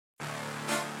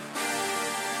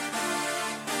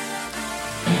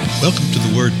Welcome to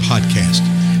the Word Podcast.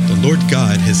 The Lord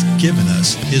God has given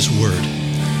us His Word.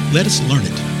 Let us learn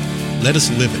it. Let us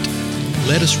live it.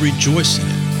 Let us rejoice in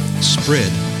it.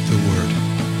 Spread the Word.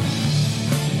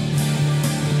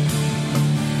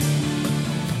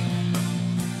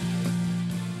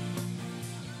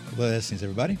 Blessings,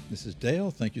 everybody. This is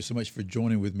Dale. Thank you so much for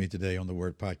joining with me today on the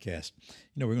Word Podcast.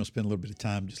 We're going to spend a little bit of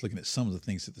time just looking at some of the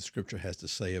things that the Scripture has to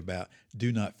say about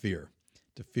do not fear,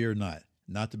 to fear not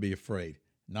to be afraid,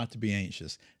 not to be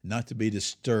anxious, not to be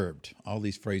disturbed. All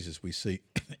these phrases we see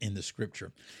in the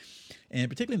Scripture. And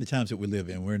particularly in the times that we live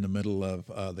in, we're in the middle of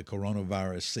the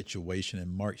coronavirus situation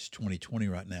in March 2020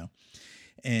 right now.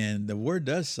 And the Word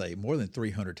does say more than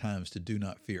 300 times to do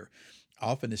not fear.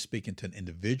 Often it's speaking to an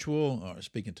individual or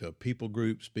speaking to a people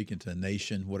group, speaking to a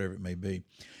nation, whatever it may be.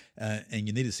 And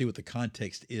you need to see what the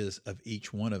context is of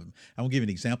each one of them. I'm going to give you an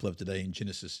example of today in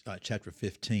Genesis chapter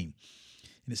 15.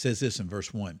 And it says this in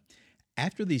verse 1.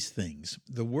 After these things,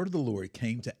 the word of the Lord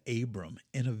came to Abram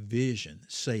in a vision,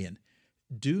 saying,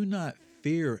 Do not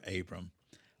fear, Abram.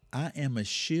 I am a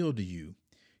shield to you.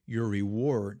 Your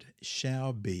reward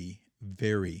shall be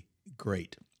very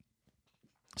great.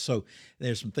 So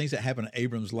there's some things that happen in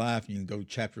Abram's life. You can go to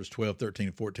chapters 12, 13,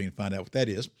 and 14 and find out what that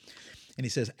is. And he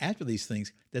says, after these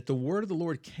things, that the word of the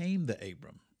Lord came to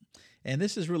Abram. And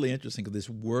this is really interesting, this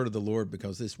word of the Lord,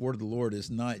 because this word of the Lord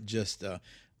is not just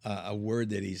a word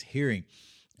that he's hearing.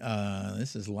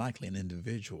 This is likely an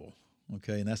individual,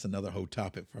 okay? And that's another whole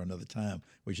topic for another time,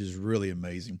 which is really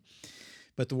amazing.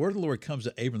 But the word of the Lord comes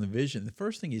to Abram in the vision. The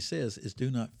first thing he says is,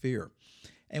 do not fear.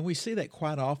 And we see that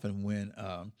quite often when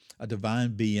a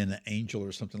divine being, an angel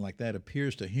or something like that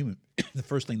appears to a human. The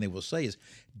first thing they will say is,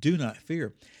 do not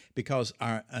fear, because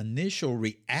our initial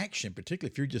reaction,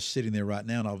 particularly if you're just sitting there right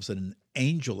now and all of a sudden an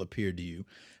angel appeared to you,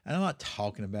 and I'm not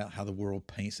talking about how the world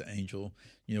paints an angel,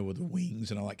 with the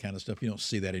wings and all that kind of stuff. You don't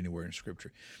see that anywhere in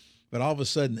Scripture. But all of a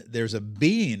sudden there's a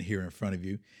being here in front of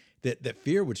you that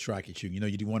fear would strike at you.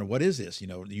 You'd wonder, what is this?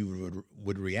 You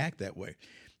would react that way.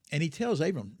 And he tells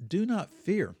Abram, do not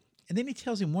fear. And then he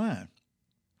tells him why.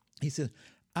 He says,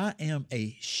 I am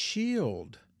a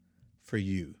shield for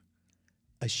you.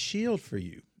 A shield for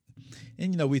you.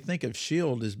 And, we think of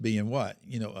shield as being what?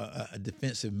 A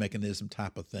defensive mechanism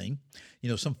type of thing.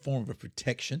 Some form of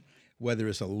protection, whether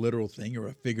it's a literal thing or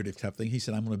a figurative type thing. He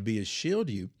said, I'm going to be a shield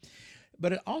to you.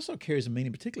 But it also carries a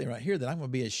meaning, particularly right here, that I'm going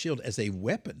to be a shield as a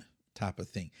weapon type of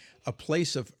thing. A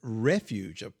place of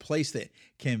refuge, a place that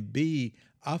can be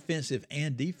offensive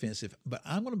and defensive, but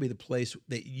I'm going to be the place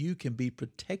that you can be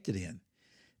protected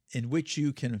in which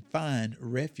you can find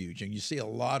refuge. And you see a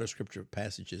lot of scripture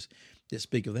passages that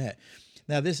speak of that.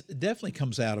 Now, this definitely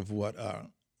comes out of what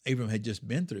Abram had just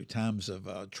been through, times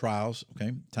of trials,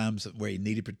 okay, times where he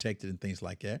needed protected and things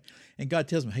like that. And God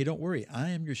tells him, hey, don't worry, I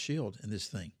am your shield in this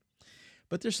thing.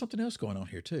 But there's something else going on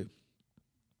here too.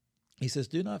 He says,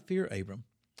 do not fear, Abram.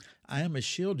 I am a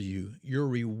shield to you. Your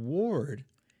reward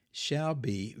shall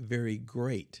be very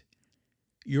great.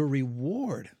 Your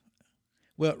reward.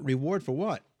 Well, reward for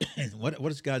what?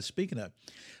 What is God speaking of?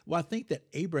 Well, I think that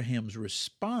Abraham's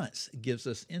response gives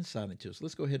us insight into this.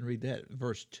 Let's go ahead and read that.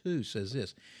 Verse 2 says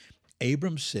this.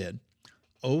 Abram said,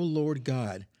 O Lord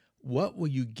God, what will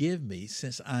you give me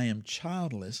since I am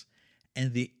childless,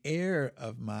 and the heir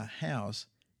of my house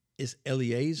is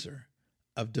Eliezer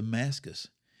of Damascus?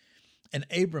 And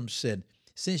Abram said,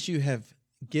 since you have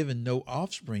given no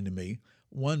offspring to me,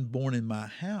 one born in my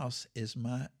house is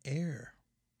my heir.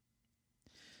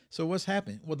 So what's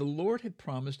happening? Well, the Lord had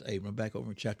promised Abram back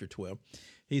over in chapter 12.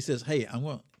 He says, hey, I'm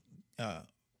going to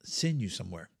send you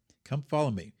somewhere. Come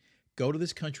follow me. Go to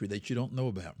this country that you don't know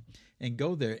about and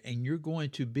go there, and you're going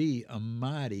to be a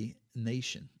mighty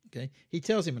nation. Okay. He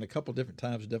tells him in a couple different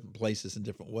times, different places, in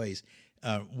different ways,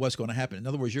 what's going to happen. In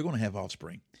other words, you're going to have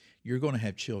offspring. You're going to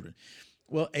have children.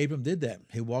 Well, Abram did that.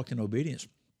 He walked in obedience,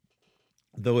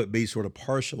 though it be sort of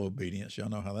partial obedience. Y'all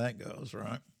know how that goes,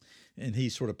 right? And he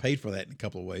sort of paid for that in a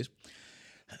couple of ways.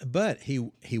 But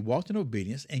he walked in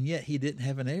obedience, and yet he didn't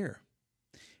have an heir.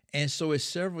 And so it's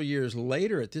several years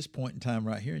later at this point in time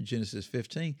right here in Genesis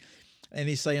 15, and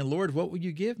he's saying, Lord, what will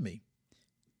you give me?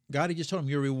 God had just told him,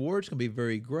 your reward's going to be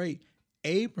very great.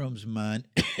 Abram's mind,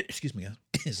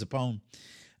 is upon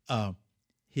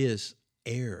his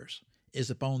heirs, is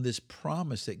upon this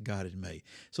promise that God had made.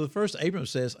 So the first Abram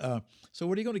says, so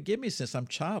what are you going to give me since I'm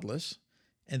childless?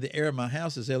 And the heir of my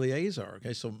house is Eliezer.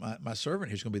 Okay, so my servant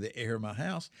here's going to be the heir of my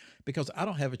house because I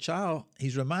don't have a child.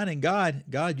 He's reminding God,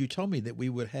 you told me that we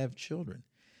would have children,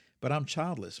 but I'm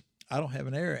childless. I don't have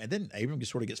an heir. And then Abram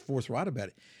just sort of gets forthright about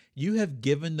it. You have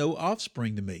given no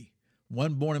offspring to me.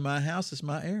 One born in my house is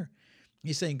my heir.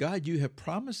 He's saying, God, you have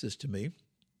promised this to me,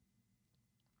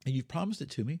 and you've promised it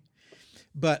to me,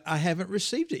 but I haven't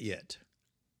received it yet.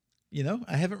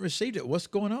 I haven't received it. What's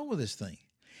going on with this thing?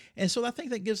 And so I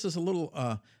think that gives us a little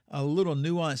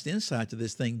nuanced insight to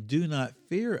this thing. Do not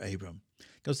fear, Abram,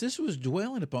 because this was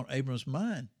dwelling upon Abram's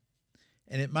mind.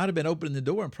 And it might have been opening the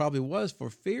door, and probably was, for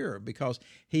fear, because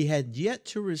he had yet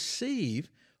to receive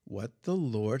what the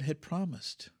Lord had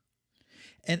promised.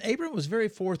 And Abram was very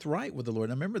forthright with the Lord.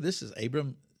 Now remember, this is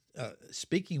Abram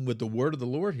speaking with the word of the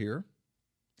Lord here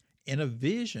in a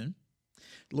vision.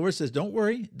 The Lord says, don't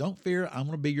worry, don't fear. I'm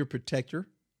going to be your protector.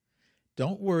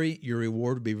 Don't worry, your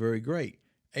reward will be very great.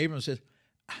 Abram says,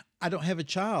 I don't have a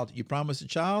child. You promised a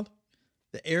child?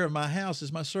 The heir of my house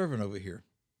is my servant over here.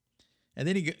 And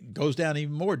then he goes down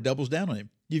even more, doubles down on him.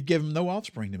 You've given no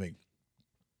offspring to me.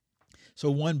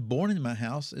 So one born in my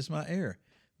house is my heir.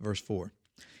 Verse 4.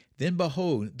 Then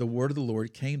behold, the word of the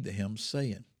Lord came to him,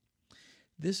 saying,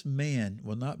 this man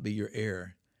will not be your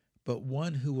heir, but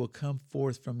one who will come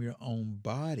forth from your own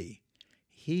body,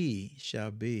 he shall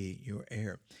be your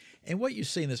heir. And what you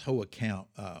see in this whole account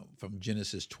from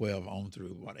Genesis 12 on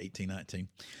through, 18, 19,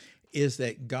 is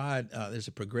that God, there's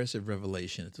a progressive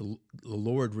revelation. The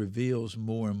Lord reveals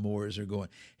more and more as they're going.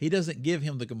 He doesn't give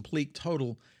him the complete,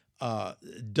 total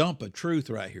dump of truth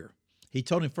right here. He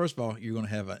told him, first of all, you're going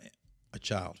to have a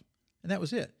child. And that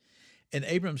was it. And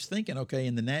Abram's thinking, okay,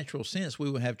 in the natural sense, we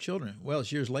will have children. Well,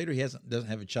 it's years later, he doesn't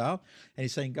have a child. And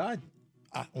he's saying, God,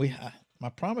 my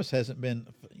promise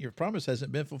your promise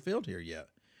hasn't been fulfilled here yet.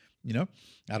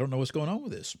 I don't know what's going on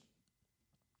with this.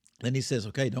 Then he says,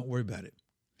 okay, don't worry about it.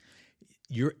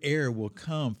 Your heir will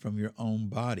come from your own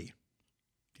body.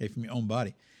 Okay, from your own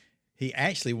body. He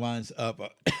actually winds up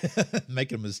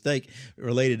making a mistake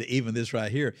related to even this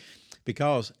right here,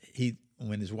 because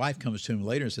when his wife comes to him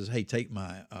later and says, hey, take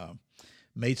my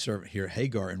maidservant here,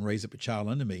 Hagar, and raise up a child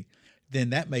unto me,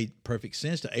 then that made perfect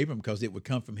sense to Abram, because it would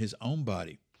come from his own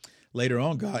body. Later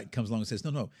on, God comes along and says,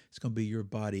 no, it's going to be your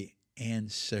body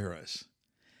and Sarah's.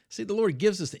 See, the Lord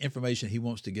gives us the information he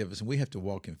wants to give us, and we have to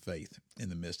walk in faith in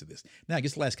the midst of this. Now, I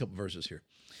guess the last couple verses here.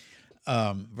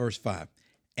 Verse 5.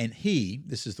 And he,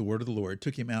 this is the word of the Lord,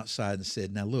 took him outside and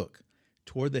said, now look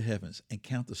toward the heavens and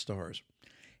count the stars,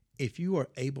 if you are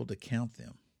able to count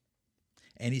them.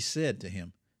 And he said to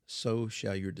him, so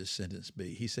shall your descendants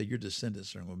be. He said, your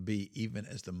descendants are going to be even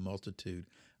as the multitude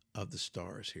of the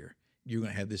stars here. You're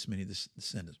going to have this many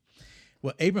descendants.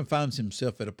 Well, Abram finds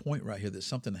himself at a point right here that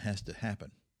something has to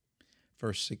happen.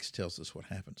 Verse 6 tells us what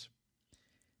happens.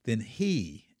 Then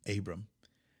he, Abram,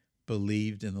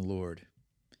 believed in the Lord,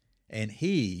 and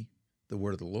he, the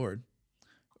word of the Lord,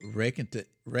 reckoned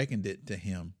it to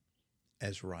him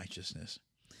as righteousness.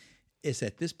 It's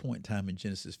at this point in time in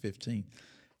Genesis 15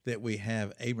 that we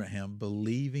have Abraham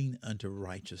believing unto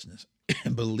righteousness,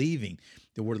 believing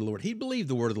the word of the Lord. He believed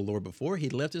the word of the Lord before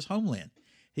he'd left his homeland.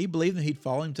 He believed that he'd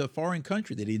fallen into a foreign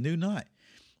country that he knew not.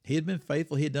 He had been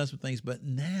faithful. He had done some things. But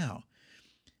now,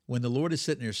 when the Lord is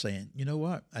sitting there saying, you know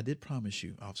what? I did promise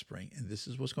you offspring, and this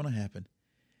is what's going to happen.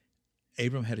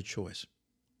 Abram had a choice.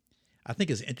 I think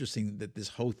it's interesting that this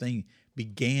whole thing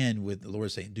began with the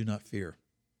Lord saying, do not fear.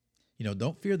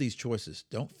 Don't fear these choices.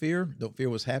 Don't fear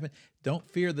what's happened. Don't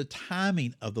fear the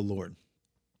timing of the Lord.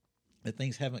 That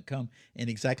things haven't come in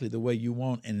exactly the way you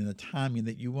want and in the timing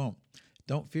that you want.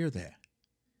 Don't fear that.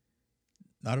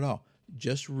 Not at all.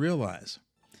 Just realize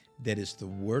that it's the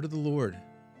word of the Lord.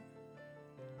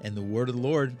 And the word of the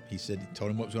Lord, he told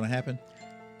him what was going to happen.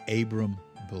 Abram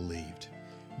believed.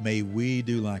 May we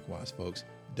do likewise, folks.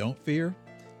 Don't fear.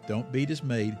 Don't be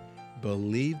dismayed.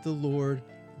 Believe the Lord.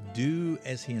 Do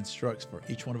as he instructs for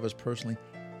each one of us personally,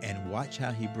 and watch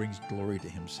how he brings glory to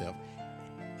himself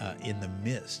in the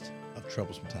midst of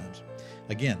troublesome times.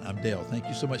 Again, I'm Dale. Thank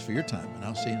you so much for your time, and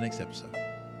I'll see you next episode.